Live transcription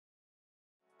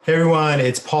Hey everyone,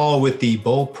 it's Paul with the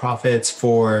Bold Profits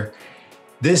for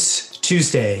this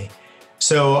Tuesday.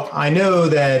 So I know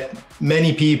that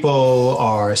many people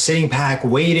are sitting back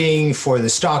waiting for the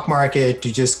stock market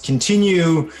to just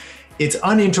continue its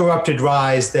uninterrupted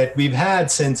rise that we've had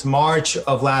since March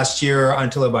of last year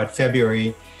until about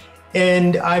February.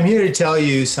 And I'm here to tell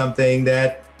you something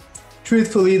that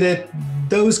truthfully, that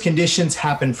those conditions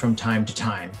happen from time to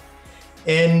time.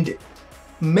 And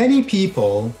many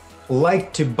people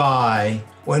like to buy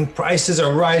when prices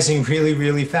are rising really,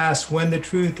 really fast, when the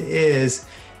truth is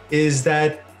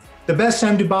that the best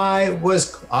time to buy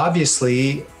was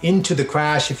obviously into the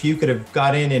crash. If you could have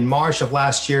got in March of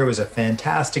last year, it was a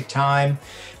fantastic time.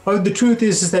 But the truth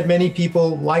is that many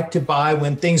people like to buy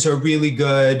when things are really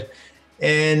good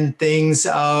and things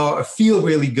feel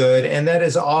really good. And that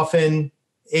is often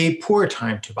a poor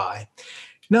time to buy.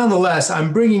 Nonetheless,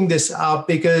 I'm bringing this up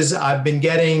because I've been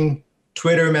getting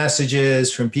Twitter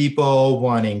messages from people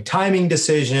wanting timing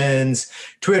decisions,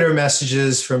 Twitter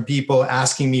messages from people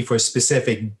asking me for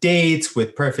specific dates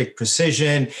with perfect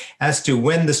precision as to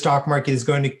when the stock market is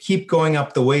going to keep going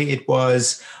up the way it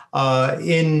was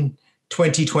in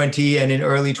 2020 and in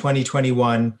early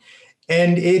 2021.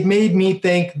 And it made me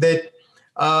think that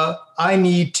I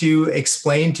need to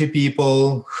explain to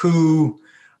people who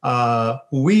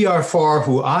we are for,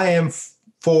 who I am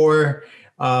for,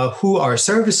 who our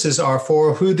services are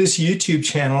for, who this YouTube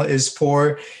channel is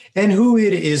for, and who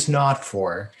it is not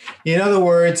for. In other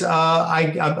words,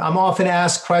 I'm often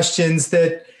asked questions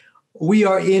that we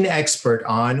are inexpert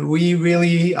on. We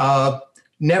really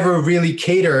never really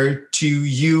cater to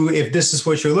you if this is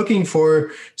what you're looking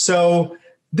for. So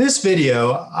this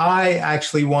video, I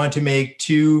actually want to make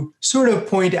to sort of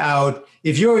point out,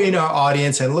 if you're in our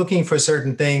audience and looking for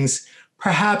certain things,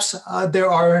 perhaps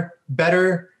there are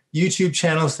better YouTube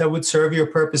channels that would serve your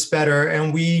purpose better,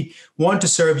 and we want to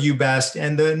serve you best.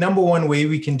 And the number one way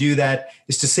we can do that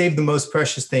is to save the most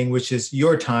precious thing, which is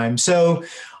your time. So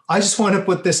I just want to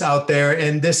put this out there,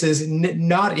 and this is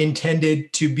not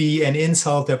intended to be an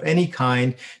insult of any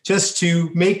kind, just to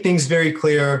make things very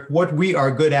clear what we are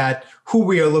good at, who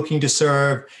we are looking to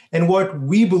serve, and what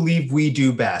we believe we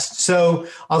do best. So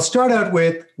I'll start out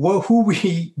with who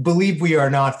we believe we are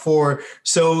not for,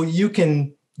 so you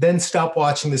can then stop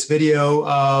watching this video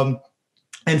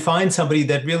and find somebody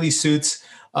that really suits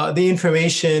the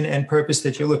information and purpose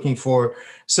that you're looking for.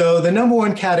 So the number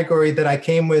one category that I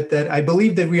came with that I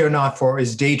believe that we are not for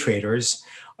is day traders.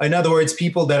 In other words,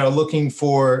 people that are looking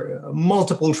for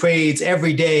multiple trades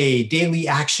every day, daily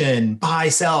action, buy,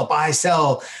 sell, buy,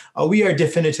 sell. We are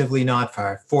definitively not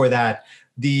for that.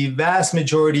 The vast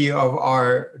majority of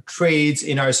our trades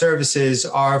in our services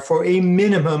are for a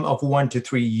minimum of 1 to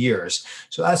 3 years.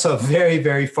 So that's a very,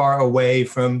 very far away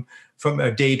from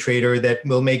a day trader that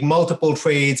will make multiple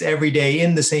trades every day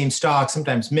in the same stock,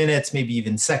 sometimes minutes, maybe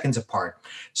even seconds apart.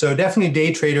 So definitely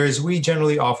day traders, we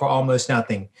generally offer almost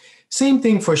nothing. Same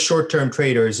thing for short-term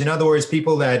traders. In other words,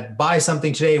 people that buy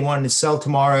something today, want to sell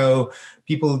tomorrow.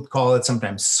 People call it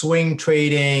sometimes swing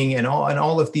trading and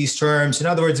all of these terms. In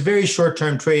other words, very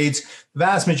short-term trades. The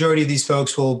vast majority of these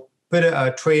folks will put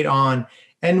a trade on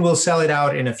and will sell it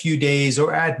out in a few days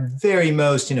or at very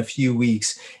most in a few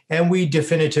weeks. And we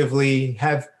definitively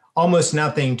have almost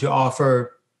nothing to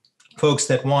offer folks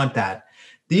that want that.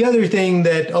 The other thing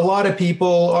that a lot of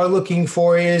people are looking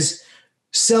for is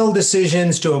sell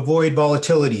decisions to avoid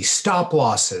volatility, stop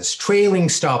losses, trailing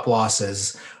stop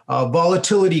losses,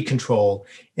 volatility control.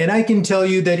 And I can tell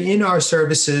you that in our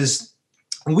services,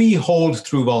 we hold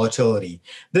through volatility.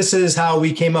 This is how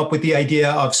we came up with the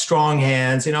idea of strong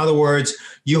hands. In other words,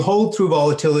 you hold through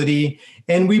volatility,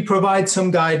 and we provide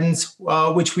some guidance,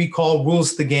 which we call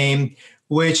rules of the game,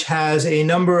 which has a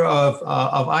number of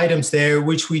items there,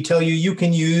 which we tell you you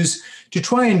can use to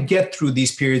try and get through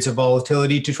these periods of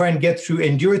volatility, to try and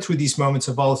endure through these moments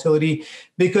of volatility,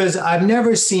 because I've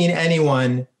never seen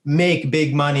anyone make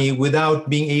big money without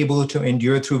being able to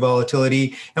endure through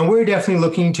volatility. And we're definitely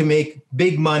looking to make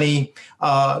big money,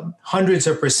 hundreds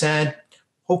of percent,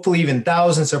 hopefully even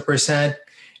thousands of percent,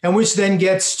 and which then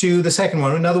gets to the second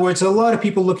one. In other words, a lot of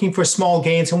people looking for small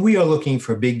gains, and we are looking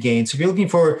for big gains. If you're looking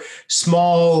for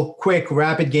small, quick,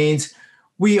 rapid gains,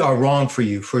 we are wrong for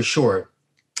you, for sure.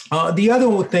 The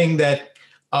other thing that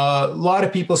a lot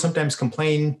of people sometimes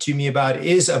complain to me about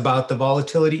is about the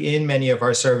volatility in many of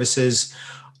our services.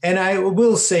 And I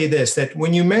will say this, that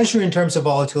when you measure in terms of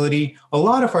volatility, a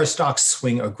lot of our stocks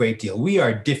swing a great deal. We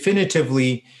are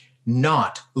definitively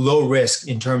not low risk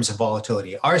in terms of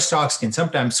volatility. Our stocks can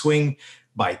sometimes swing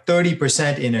by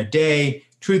 30% in a day.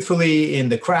 Truthfully, in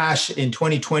the crash in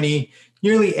 2020,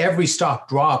 nearly every stock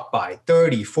dropped by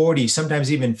 30, 40,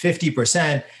 sometimes even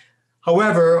 50%.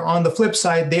 However, on the flip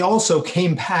side, they also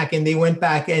came back and they went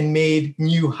back and made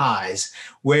new highs,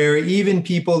 where even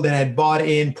people that had bought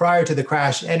in prior to the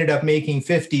crash ended up making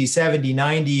 50, 70,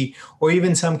 90, or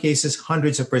even some cases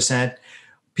hundreds of percent.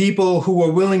 People who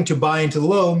were willing to buy into the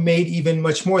low made even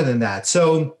much more than that.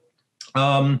 So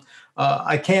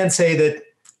I can say that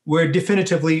we're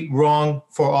definitively wrong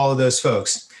for all of those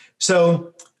folks.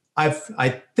 So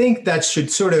I think that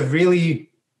should sort of really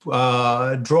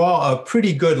draw a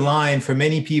pretty good line for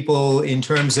many people in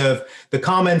terms of the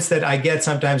comments that I get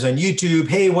sometimes on YouTube.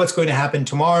 Hey, what's going to happen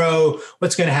tomorrow?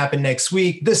 What's going to happen next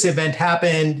week? This event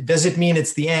happened. Does it mean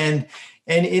it's the end?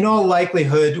 And in all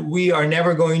likelihood, we are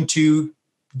never going to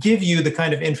give you the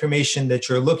kind of information that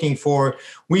you're looking for.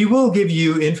 We will give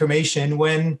you information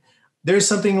when there's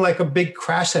something like a big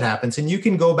crash that happens. And you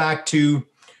can go back to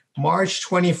March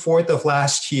 24th of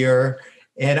last year,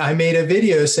 and I made a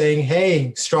video saying,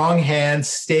 hey, strong hands,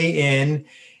 stay in.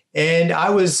 And I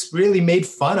was really made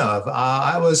fun of.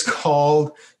 I was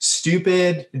called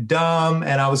stupid, dumb,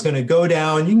 and I was going to go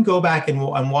down. You can go back and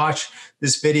watch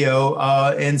this video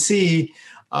and see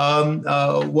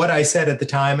what I said at the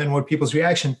time and what people's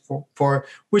reaction for,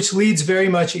 which leads very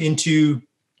much into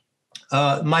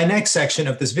my next section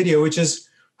of this video, which is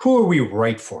who are we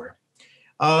right for?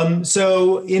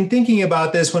 So in thinking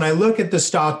about this, when I look at the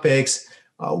stock picks,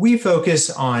 we focus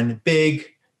on big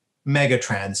mega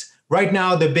trends. Right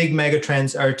now, the big mega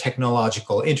trends are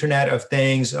technological, Internet of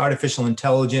Things, artificial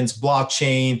intelligence,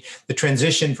 blockchain, the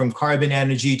transition from carbon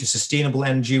energy to sustainable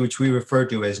energy, which we refer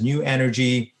to as new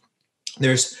energy.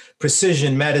 There's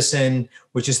precision medicine,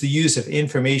 which is the use of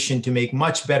information to make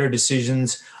much better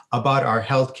decisions about our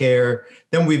healthcare.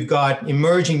 Then we've got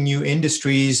emerging new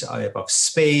industries of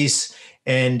space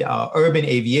and urban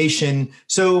aviation.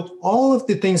 So all of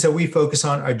the things that we focus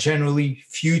on are generally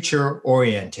future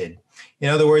oriented. In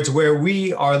other words, where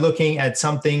we are looking at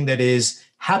something that is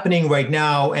happening right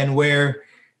now and where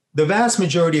the vast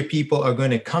majority of people are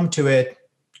going to come to it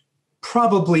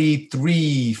probably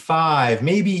 3, 5,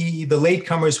 maybe the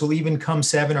latecomers will even come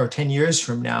 7 or 10 years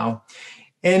from now.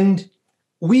 And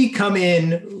we come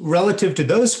in relative to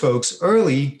those folks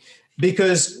early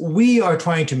because we are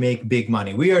trying to make big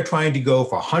money. We are trying to go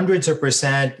for hundreds of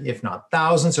percent, if not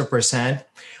thousands of percent.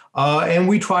 And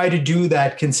we try to do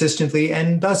that consistently.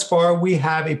 And thus far, we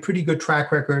have a pretty good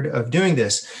track record of doing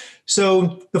this.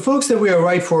 So the folks that we are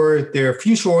right for, they're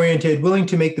future-oriented, willing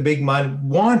to make the big money,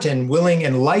 want and willing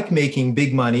and like making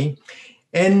big money.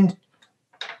 And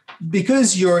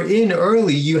because you're in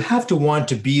early, you have to want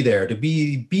to be there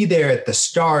there at the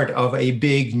start of a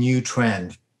big new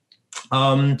trend.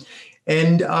 I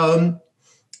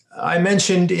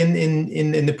mentioned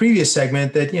in the previous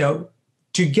segment that,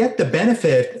 to get the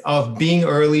benefit of being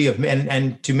early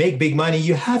and to make big money,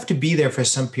 you have to be there for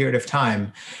some period of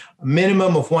time, a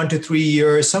minimum of 1 to 3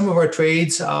 years. Some of our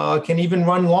trades can even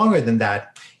run longer than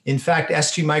that. In fact,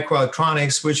 ST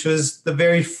Microelectronics, which was the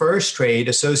very first trade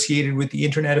associated with the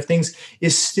Internet of Things,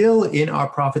 is still in our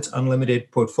Profits Unlimited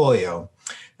portfolio.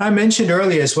 I mentioned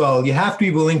earlier as well, you have to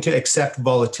be willing to accept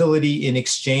volatility in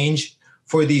exchange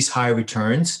for these high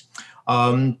returns.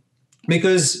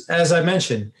 Because as I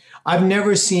mentioned, I've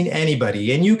never seen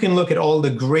anybody, and you can look at all the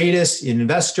greatest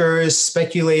investors,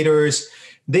 speculators,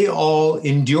 they all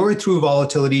endure through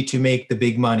volatility to make the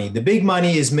big money. The big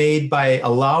money is made by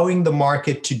allowing the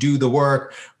market to do the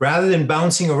work rather than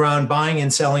bouncing around, buying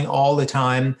and selling all the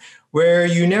time, where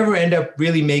you never end up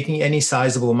really making any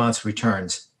sizable amounts of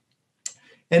returns.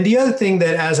 And the other thing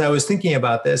that, as I was thinking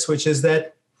about this, which is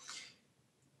that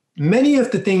many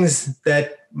of the things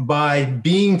that by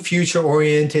being future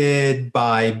oriented,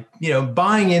 by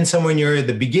buying in somewhere near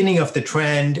the beginning of the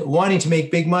trend, wanting to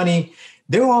make big money,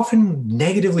 they're often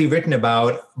negatively written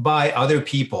about by other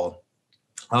people,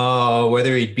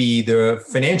 whether it be the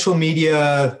financial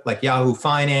media like Yahoo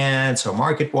Finance or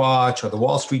MarketWatch or the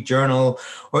Wall Street Journal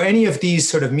or any of these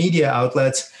sort of media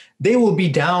outlets. They will be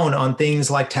down on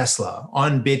things like Tesla,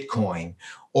 on Bitcoin,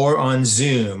 or on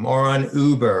Zoom, or on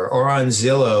Uber, or on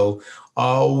Zillow,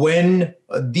 when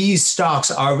these stocks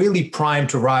are really primed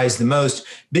to rise the most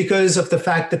because of the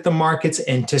fact that the markets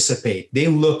anticipate. They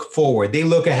look forward, they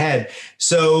look ahead.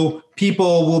 So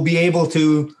people will be able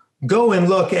to go and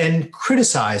look and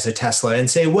criticize a Tesla and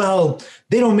say, well,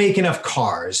 they don't make enough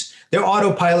cars. Their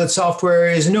autopilot software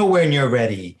is nowhere near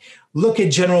ready. Look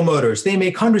at General Motors. They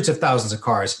make hundreds of thousands of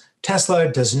cars.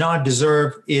 Tesla does not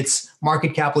deserve its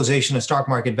market capitalization, a stock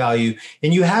market value.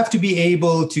 And you have to be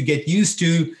able to get used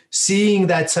to seeing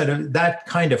that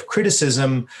kind of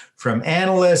criticism from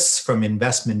analysts, from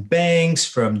investment banks,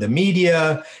 from the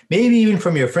media, maybe even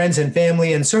from your friends and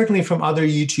family, and certainly from other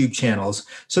YouTube channels.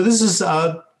 So this is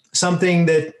something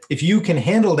that if you can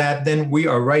handle that, then we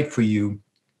are right for you.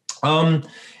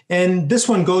 And this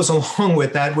one goes along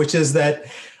with that, which is that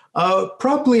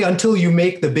probably until you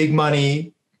make the big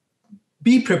money,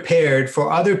 be prepared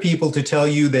for other people to tell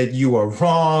you that you are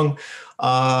wrong,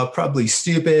 probably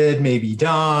stupid, maybe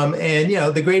dumb. And,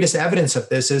 the greatest evidence of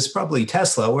this is probably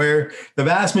Tesla, where the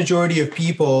vast majority of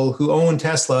people who own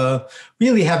Tesla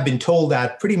really have been told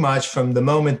that pretty much from the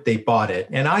moment they bought it.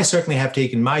 And I certainly have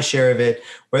taken my share of it,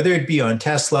 whether it be on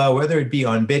Tesla, whether it be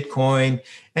on Bitcoin,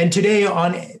 and today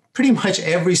on pretty much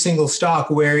every single stock,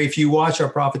 where if you watch our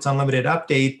Profits Unlimited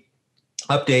updates,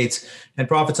 and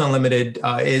Profits Unlimited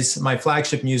is my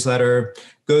flagship newsletter,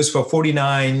 goes for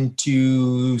 $49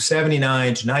 to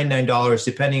 $79 to $99,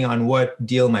 depending on what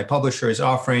deal my publisher is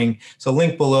offering. So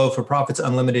link below for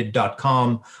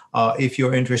profitsunlimited.com if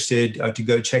you're interested to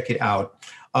go check it out.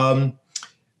 In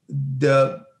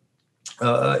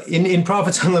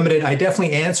Profits Unlimited, I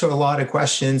definitely answer a lot of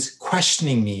questions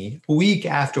questioning me week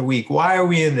after week. Why are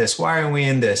we in this? Why are we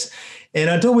in this? And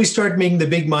until we start making the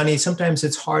big money, sometimes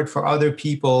it's hard for other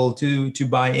people to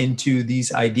buy into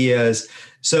these ideas.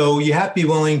 So you have to be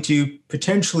willing to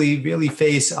potentially really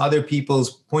face other people's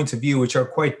points of view, which are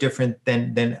quite different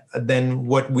than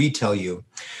what we tell you.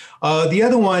 The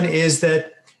other one is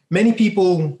that many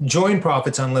people join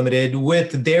Profits Unlimited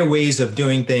with their ways of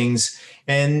doing things.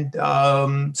 And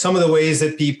some of the ways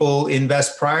that people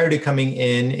invest prior to coming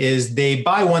in is they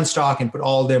buy one stock and put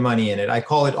all their money in it. I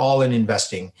call it all-in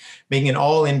investing, making an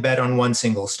all-in bet on one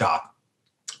single stock.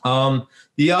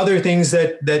 The other things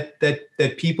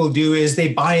that people do is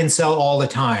they buy and sell all the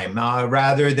time,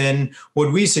 rather than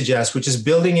what we suggest, which is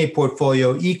building a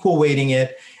portfolio, equal weighting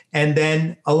it, and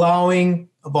then allowing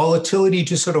volatility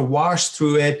to sort of wash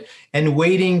through it and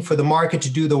waiting for the market to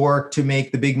do the work to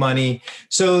make the big money.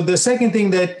 So the second thing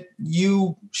that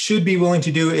you should be willing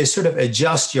to do is sort of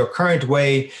adjust your current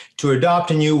way to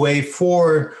adopt a new way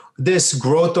for this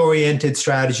growth-oriented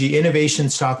strategy, innovation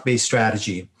stock-based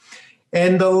strategy.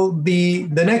 And the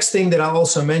next thing that I'll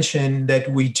also mention that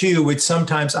we do, which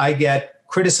sometimes I get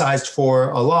criticized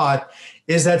for a lot,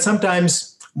 is that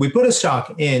sometimes we put a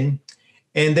stock in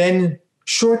and then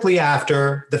shortly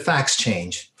after, the facts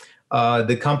change.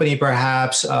 The company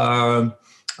perhaps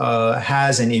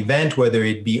has an event, whether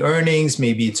it be earnings,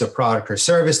 maybe it's a product or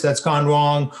service that's gone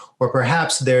wrong, or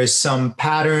perhaps there's some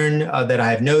pattern that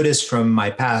I've noticed from my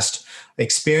past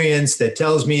experience that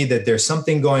tells me that there's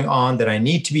something going on that I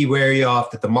need to be wary of,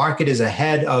 that the market is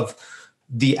ahead of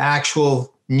the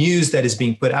actual news that is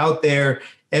being put out there,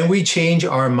 and we change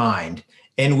our mind.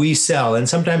 And we sell. And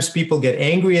sometimes people get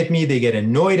angry at me. They get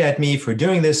annoyed at me for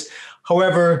doing this.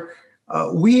 However,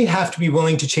 we have to be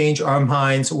willing to change our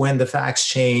minds when the facts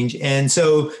change. And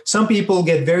so some people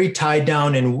get very tied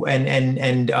down and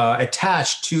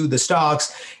attached to the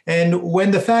stocks. And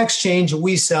when the facts change,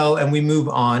 we sell and we move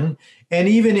on. And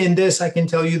even in this, I can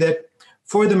tell you that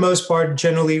for the most part,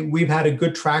 generally, we've had a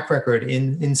good track record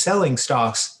in selling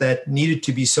stocks that needed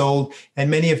to be sold,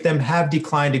 and many of them have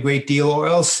declined a great deal or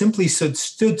else simply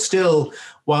stood still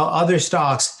while other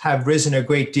stocks have risen a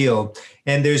great deal.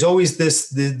 And there's always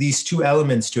these two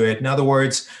elements to it. In other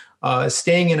words,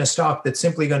 staying in a stock that's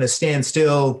simply going to stand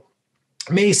still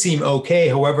may seem okay.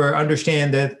 However,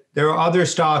 understand that there are other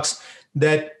stocks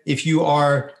that if you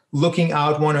are looking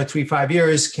out 1 or 3, 5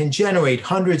 years can generate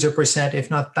hundreds of percent,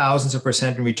 if not thousands of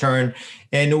percent in return.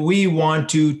 And we want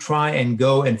to try and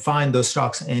go and find those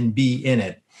stocks and be in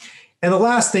it. And the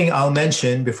last thing I'll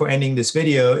mention before ending this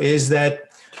video is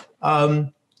that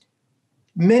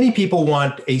many people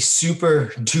want a super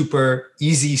duper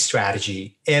easy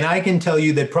strategy. And I can tell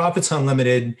you that Profits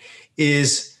Unlimited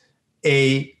is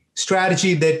a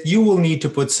strategy that you will need to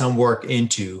put some work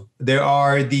into. There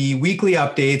are the weekly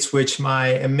updates, which my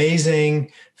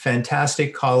amazing,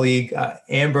 fantastic colleague,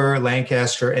 Amber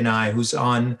Lancaster, and I, who's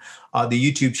on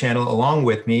the YouTube channel along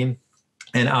with me,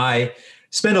 and I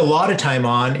spend a lot of time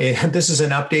on. This is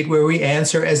an update where we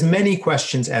answer as many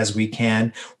questions as we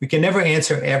can. We can never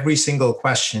answer every single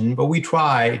question, but we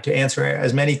try to answer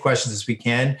as many questions as we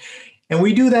can. And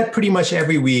we do that pretty much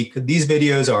every week. These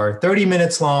videos are 30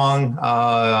 minutes long.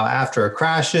 After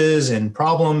crashes and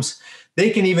problems, they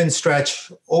can even stretch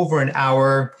over an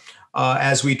hour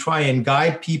as we try and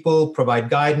guide people, provide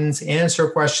guidance, answer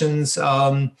questions,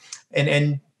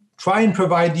 and try and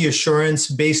provide the assurance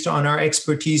based on our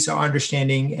expertise, our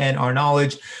understanding, and our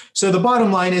knowledge. So the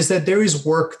bottom line is that there is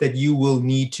work that you will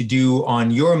need to do on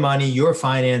your money, your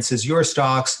finances, your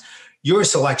stocks, your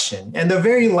selection. And the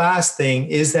very last thing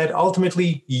is that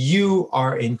ultimately you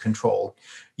are in control.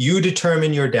 You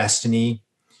determine your destiny.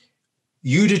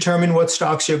 You determine what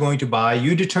stocks you're going to buy.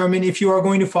 You determine if you are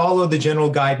going to follow the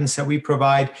general guidance that we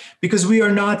provide, because we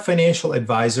are not financial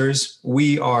advisors.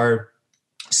 We are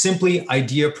simply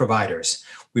idea providers.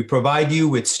 We provide you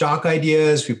with stock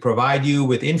ideas. We provide you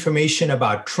with information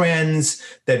about trends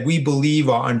that we believe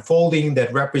are unfolding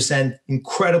that represent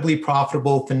incredibly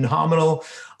profitable, phenomenal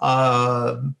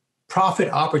profit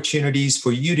opportunities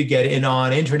for you to get in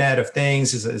on. Internet of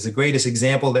Things is the greatest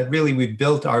example that really we've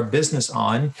built our business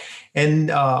on.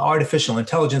 And artificial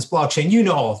intelligence, blockchain, you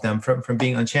know all of them from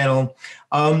being on channel.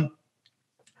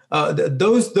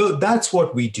 That's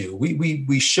what we do.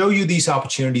 We show you these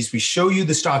opportunities. We show you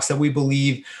the stocks that we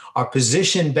believe are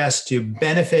positioned best to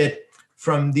benefit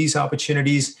from these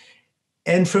opportunities.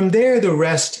 And from there, the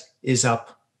rest is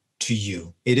up to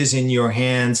you. It is in your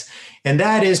hands. And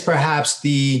that is perhaps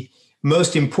the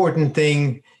most important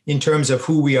thing in terms of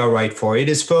who we are right for. It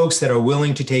is folks that are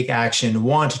willing to take action,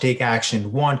 want to take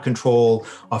action, want control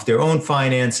of their own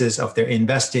finances, of their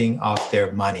investing, of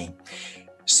their money.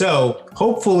 So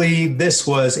hopefully this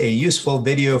was a useful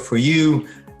video for you.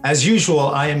 As usual,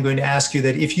 I am going to ask you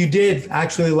that if you did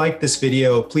actually like this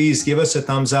video, please give us a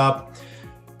thumbs up.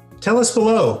 Tell us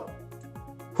below,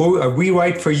 are we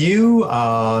right for you?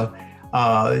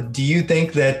 Do you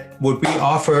think that what we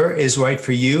offer is right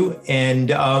for you? And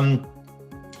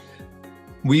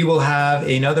we will have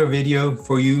another video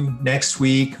for you next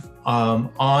week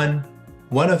on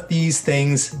one of these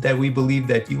things that we believe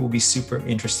that you will be super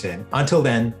interested in. Until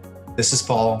then, this is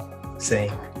Paul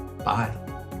saying bye.